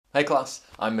Hey class,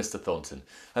 I'm Mr Thornton,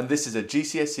 and this is a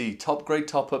GCSE top grade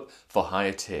top-up for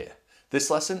higher tier.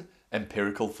 This lesson,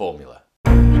 Empirical Formula.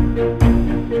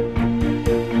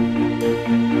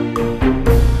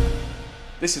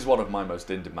 This is one of my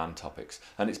most in-demand topics,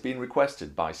 and it's been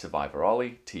requested by Survivor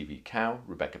Ollie, TV Cow,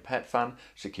 Rebecca Petfan,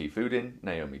 Shakif Udin,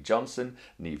 Naomi Johnson,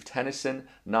 Neve Tennyson,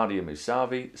 Nadia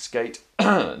Musavi, Skate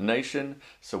Nation,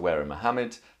 Sawera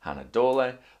Mohammed, Hannah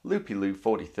Dole, Loopy Lou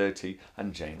 4030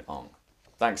 and Jane Ong.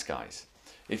 Thanks guys.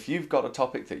 If you've got a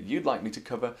topic that you'd like me to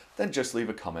cover, then just leave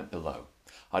a comment below.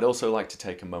 I'd also like to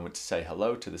take a moment to say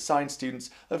hello to the science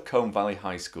students of Combe Valley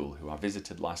High School who I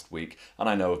visited last week and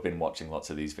I know have been watching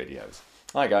lots of these videos.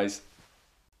 Hi guys.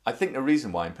 I think the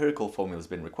reason why Empirical Formula has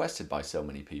been requested by so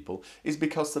many people is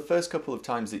because the first couple of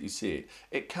times that you see it,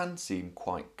 it can seem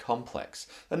quite complex.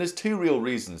 And there's two real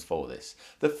reasons for this.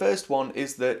 The first one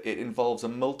is that it involves a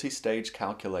multi-stage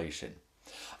calculation.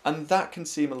 And that can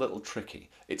seem a little tricky.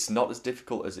 It's not as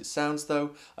difficult as it sounds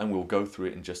though, and we'll go through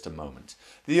it in just a moment.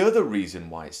 The other reason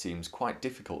why it seems quite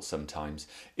difficult sometimes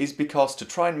is because to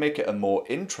try and make it a more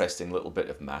interesting little bit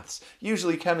of maths,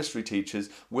 usually chemistry teachers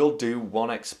will do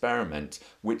one experiment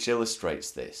which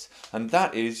illustrates this. And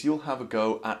that is you'll have a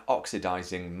go at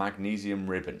oxidizing magnesium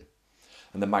ribbon.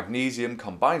 And the magnesium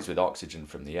combines with oxygen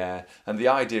from the air, and the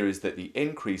idea is that the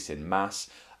increase in mass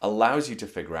allows you to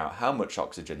figure out how much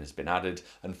oxygen has been added,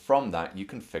 and from that you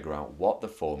can figure out what the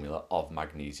formula of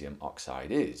magnesium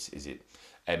oxide is. Is it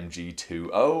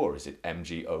Mg2O or is it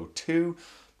MgO2?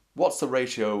 What's the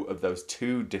ratio of those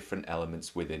two different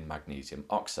elements within magnesium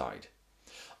oxide?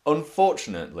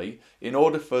 Unfortunately, in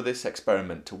order for this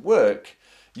experiment to work,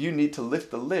 you need to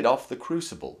lift the lid off the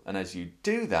crucible, and as you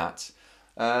do that,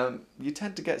 you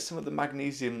tend to get some of the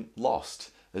magnesium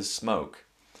lost as smoke.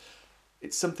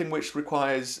 It's something which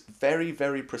requires very,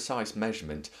 very precise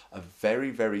measurement of very,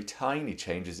 very tiny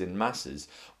changes in masses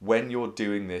when you're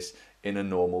doing this in a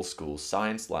normal school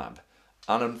science lab.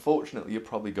 And unfortunately, you're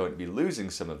probably going to be losing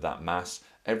some of that mass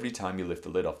every time you lift the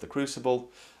lid off the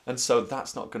crucible. And so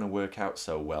that's not going to work out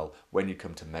so well when you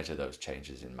come to measure those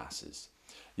changes in masses.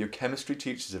 Your chemistry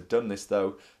teachers have done this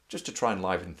though, just to try and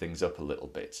liven things up a little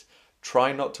bit.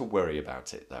 Try not to worry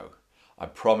about it though. I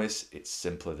promise it's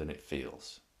simpler than it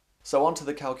feels. So on to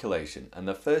the calculation, and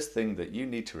the first thing that you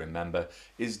need to remember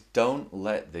is don't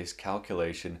let this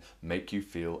calculation make you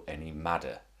feel any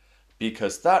madder,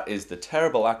 because that is the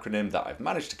terrible acronym that I've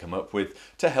managed to come up with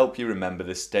to help you remember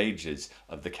the stages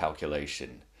of the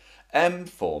calculation. M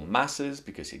for masses,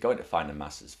 because you're going to find the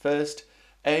masses first.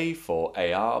 A for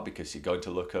AR, because you're going to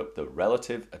look up the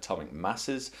relative atomic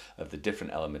masses of the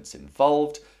different elements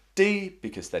involved. D,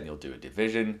 because then you'll do a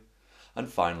division. And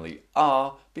finally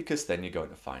R, because then you're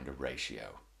going to find a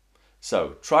ratio.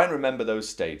 So try and remember those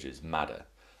stages, madder,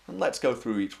 and let's go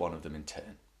through each one of them in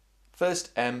turn.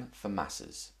 First, M for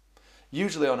masses.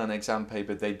 Usually on an exam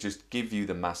paper they just give you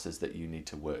the masses that you need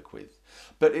to work with.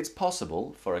 But it's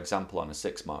possible, for example on a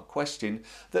 6-mark question,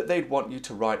 that they'd want you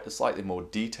to write a slightly more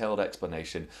detailed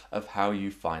explanation of how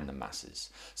you find the masses.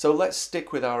 So let's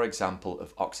stick with our example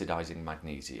of oxidizing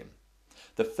magnesium.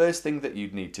 The first thing that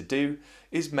you'd need to do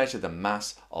is measure the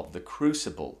mass of the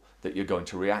crucible that you're going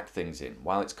to react things in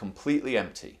while it's completely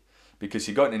empty, because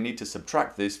you're going to need to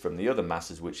subtract this from the other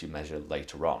masses which you measure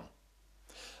later on.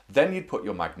 Then you'd put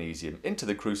your magnesium into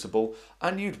the crucible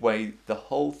and you'd weigh the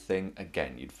whole thing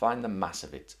again. You'd find the mass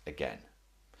of it again.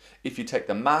 If you take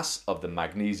the mass of the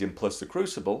magnesium plus the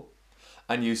crucible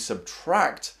and you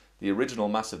subtract the original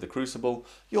mass of the crucible,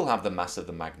 you'll have the mass of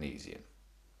the magnesium.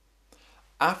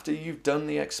 After you've done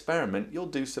the experiment, you'll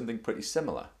do something pretty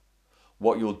similar.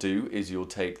 What you'll do is you'll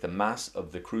take the mass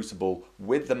of the crucible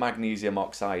with the magnesium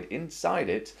oxide inside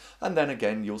it, and then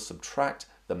again you'll subtract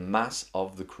the mass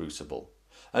of the crucible.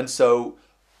 And so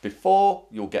before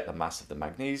you'll get the mass of the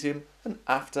magnesium, and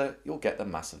after you'll get the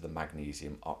mass of the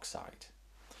magnesium oxide.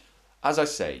 As I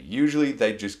say, usually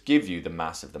they just give you the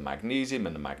mass of the magnesium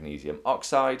and the magnesium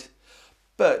oxide,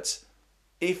 but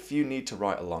if you need to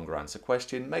write a longer answer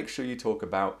question, make sure you talk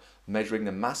about measuring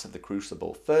the mass of the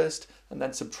crucible first and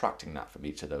then subtracting that from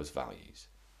each of those values.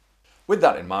 With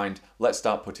that in mind, let's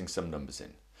start putting some numbers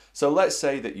in. So let's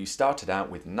say that you started out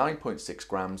with 9.6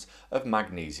 grams of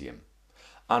magnesium.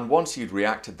 And once you'd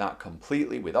reacted that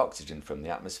completely with oxygen from the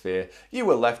atmosphere, you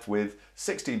were left with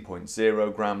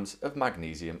 16.0 grams of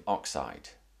magnesium oxide.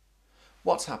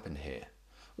 What's happened here?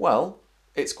 Well,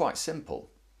 it's quite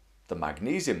simple. The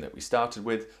magnesium that we started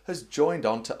with has joined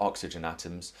onto oxygen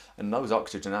atoms, and those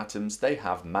oxygen atoms, they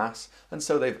have mass, and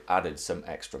so they've added some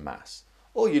extra mass.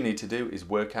 All you need to do is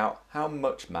work out how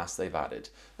much mass they've added,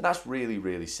 and that's really,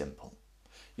 really simple.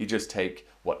 You just take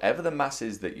whatever the mass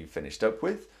is that you finished up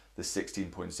with, the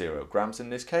 16.0 grams in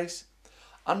this case,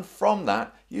 and from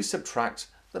that you subtract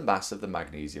the mass of the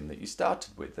magnesium that you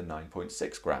started with, the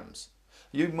 9.6 grams.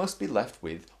 You must be left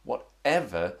with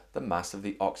whatever the mass of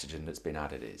the oxygen that's been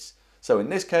added is. So in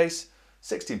this case,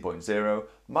 16.0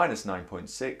 minus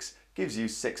 9.6 gives you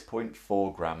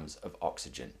 6.4 grams of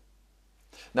oxygen.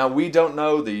 Now we don't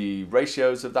know the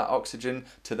ratios of that oxygen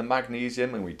to the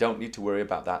magnesium, and we don't need to worry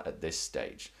about that at this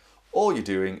stage. All you're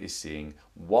doing is seeing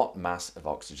what mass of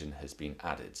oxygen has been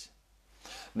added.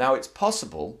 Now it's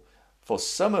possible for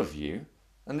some of you,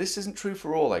 and this isn't true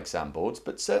for all exam boards,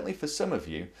 but certainly for some of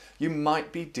you, you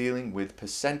might be dealing with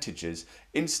percentages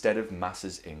instead of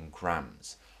masses in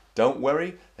grams. Don't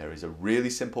worry, there is a really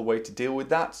simple way to deal with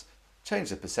that. Change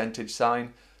the percentage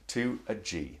sign to a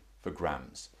G for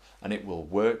grams, and it will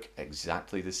work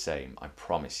exactly the same, I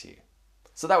promise you.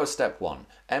 So that was step 1,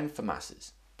 M for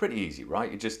masses. Pretty easy,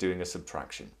 right? You're just doing a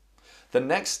subtraction. The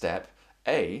next step,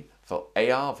 A for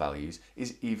AR values,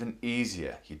 is even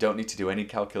easier. You don't need to do any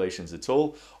calculations at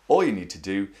all. All you need to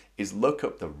do is look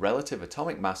up the relative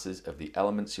atomic masses of the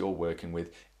elements you're working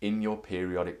with in your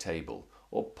periodic table,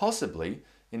 or possibly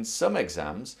in some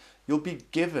exams you'll be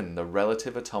given the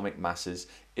relative atomic masses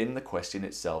in the question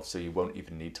itself, so you won't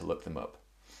even need to look them up.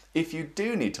 If you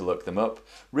do need to look them up,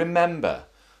 remember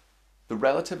the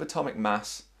relative atomic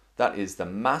mass, that is the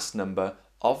mass number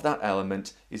of that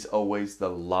element, is always the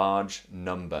large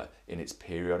number in its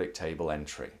periodic table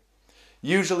entry.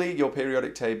 Usually your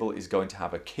periodic table is going to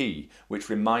have a key which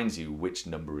reminds you which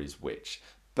number is which,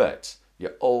 but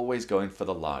you're always going for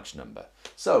the large number.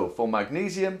 So for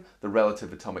magnesium, the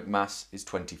relative atomic mass is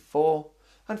 24,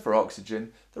 and for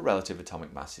oxygen, the relative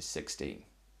atomic mass is 16.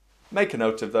 Make a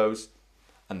note of those,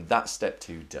 and that's step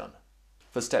 2 done.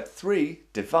 For step 3,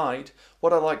 divide,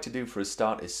 what I like to do for a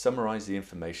start is summarise the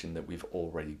information that we've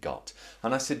already got.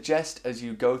 And I suggest as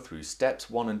you go through steps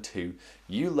 1 and 2,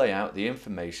 you lay out the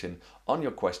information on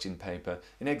your question paper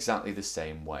in exactly the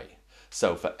same way.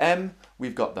 So for M,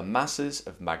 we've got the masses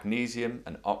of magnesium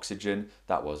and oxygen,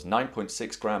 that was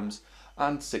 9.6 grams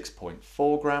and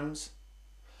 6.4 grams.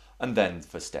 And then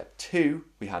for step 2,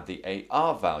 we had the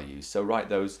AR values, so write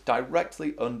those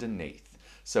directly underneath.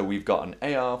 So we've got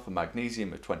an AR for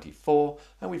magnesium of 24,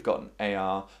 and we've got an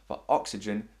AR for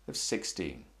oxygen of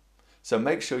 16. So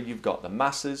make sure you've got the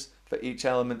masses for each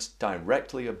element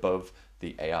directly above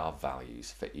the AR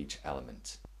values for each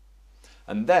element.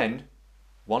 And then,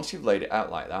 once you've laid it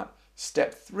out like that,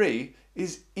 step 3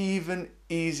 is even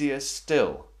easier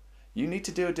still. You need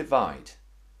to do a divide.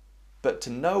 But to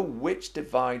know which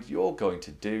divide you're going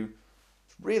to do,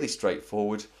 it's really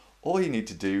straightforward. All you need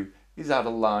to do is add a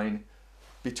line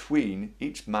between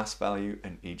each mass value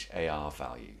and each AR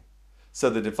value. So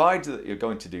the divide that you're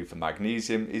going to do for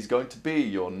magnesium is going to be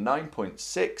your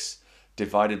 9.6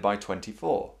 divided by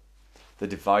 24. The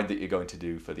divide that you're going to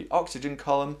do for the oxygen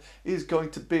column is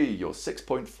going to be your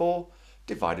 6.4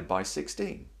 divided by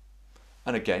 16.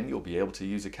 And again, you'll be able to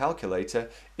use a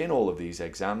calculator in all of these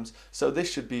exams, so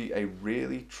this should be a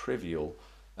really trivial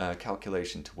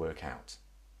calculation to work out.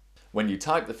 When you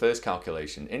type the first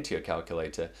calculation into your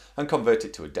calculator and convert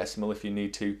it to a decimal if you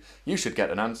need to, you should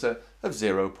get an answer of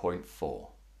 0.4.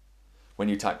 When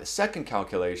you type the second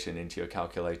calculation into your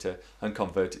calculator and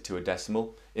convert it to a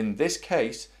decimal, in this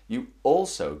case, you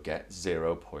also get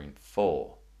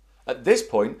 0.4. At this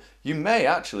point, you may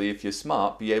actually, if you're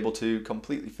smart, be able to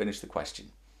completely finish the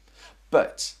question.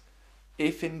 But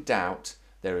if in doubt,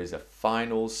 there is a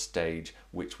final stage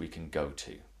which we can go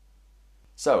to.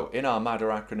 So in our MADA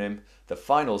acronym, the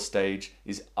final stage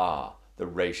is R, the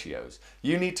ratios.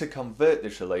 You need to convert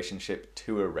this relationship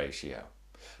to a ratio.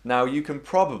 Now you can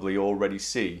probably already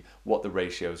see what the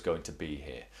ratio is going to be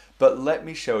here, but let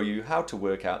me show you how to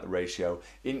work out the ratio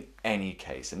in any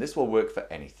case, and this will work for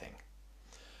anything.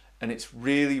 And it's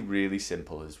really, really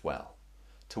simple as well.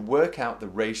 To work out the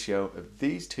ratio of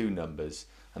these two numbers,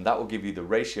 and that will give you the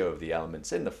ratio of the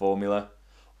elements in the formula,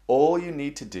 all you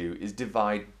need to do is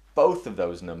divide both of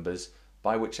those numbers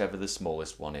by whichever the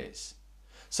smallest one is.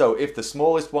 So if the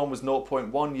smallest one was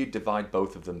 0.1, you'd divide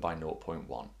both of them by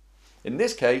 0.1. In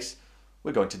this case,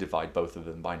 we're going to divide both of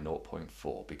them by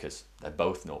 0.4 because they're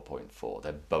both 0.4,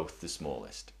 they're both the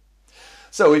smallest.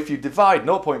 So if you divide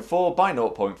 0.4 by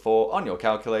 0.4 on your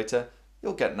calculator,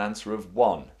 you'll get an answer of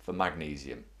 1 for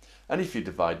magnesium. And if you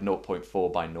divide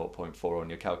 0.4 by 0.4 on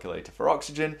your calculator for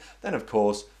oxygen, then of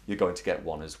course you're going to get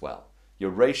 1 as well.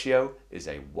 Your ratio is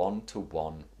a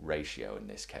 1-to-1 ratio in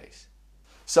this case.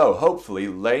 So hopefully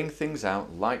laying things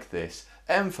out like this,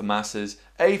 M for masses,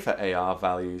 A for AR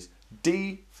values,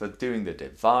 D for doing the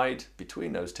divide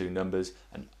between those two numbers,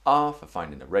 and R for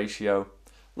finding the ratio,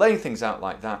 Laying things out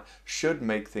like that should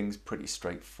make things pretty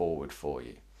straightforward for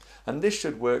you. And this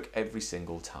should work every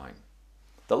single time.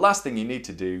 The last thing you need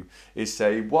to do is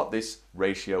say what this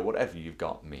ratio, whatever you've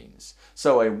got, means.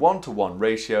 So a 1-to-1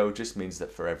 ratio just means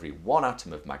that for every 1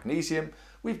 atom of magnesium,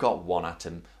 we've got 1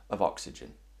 atom of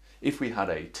oxygen. If we had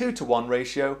a 2-to-1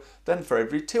 ratio, then for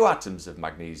every 2 atoms of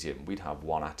magnesium, we'd have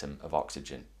 1 atom of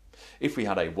oxygen. If we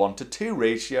had a 1-to-2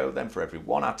 ratio, then for every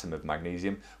 1 atom of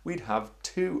magnesium, we'd have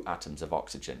 2 atoms of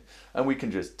oxygen. And we can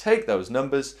just take those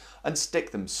numbers and stick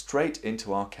them straight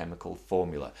into our chemical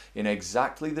formula in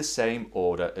exactly the same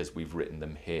order as we've written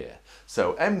them here.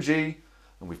 So Mg,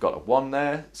 and we've got a 1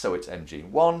 there, so it's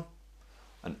Mg1,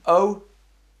 and O,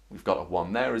 we've got a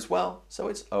 1 there as well, so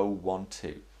it's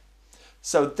O12.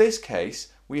 So in this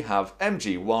case, we have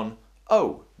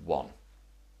Mg1O1.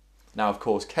 Now, of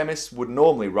course, chemists would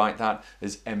normally write that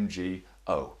as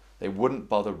MgO. They wouldn't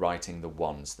bother writing the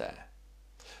 1s there.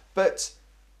 But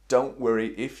don't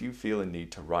worry if you feel a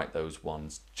need to write those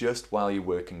 1s just while you're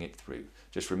working it through.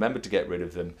 Just remember to get rid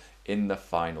of them in the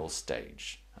final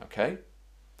stage, okay?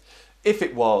 If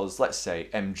it was, let's say,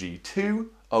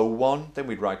 Mg2O1, then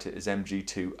we'd write it as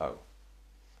Mg2O.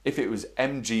 If it was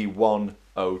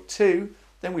Mg1O2,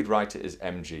 then we'd write it as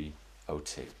Mg02.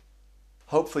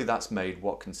 Hopefully that's made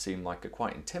what can seem like a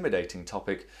quite intimidating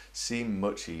topic seem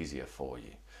much easier for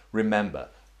you. Remember,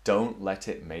 don't let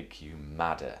it make you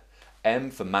madder. M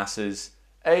for masses,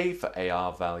 A for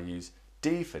AR values,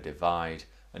 D for divide,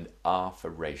 and R for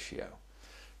ratio.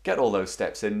 Get all those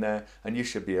steps in there and you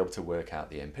should be able to work out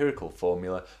the empirical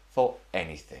formula for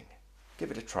anything. Give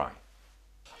it a try.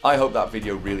 I hope that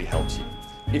video really helps you.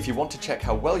 If you want to check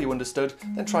how well you understood,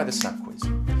 then try the snap quiz.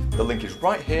 The link is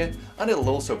right here and it'll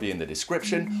also be in the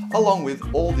description along with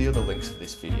all the other links for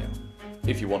this video.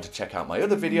 If you want to check out my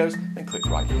other videos, then click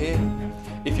right here.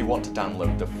 If you want to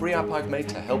download the free app I've made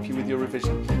to help you with your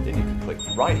revision, then you can click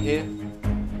right here.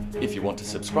 If you want to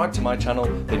subscribe to my channel,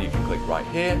 then you can click right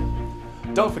here.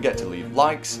 Don't forget to leave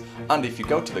likes, and if you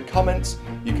go to the comments,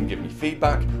 you can give me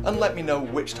feedback and let me know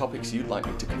which topics you'd like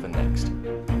me to cover next.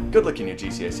 Good luck in your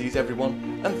GCSEs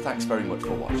everyone, and thanks very much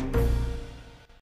for watching.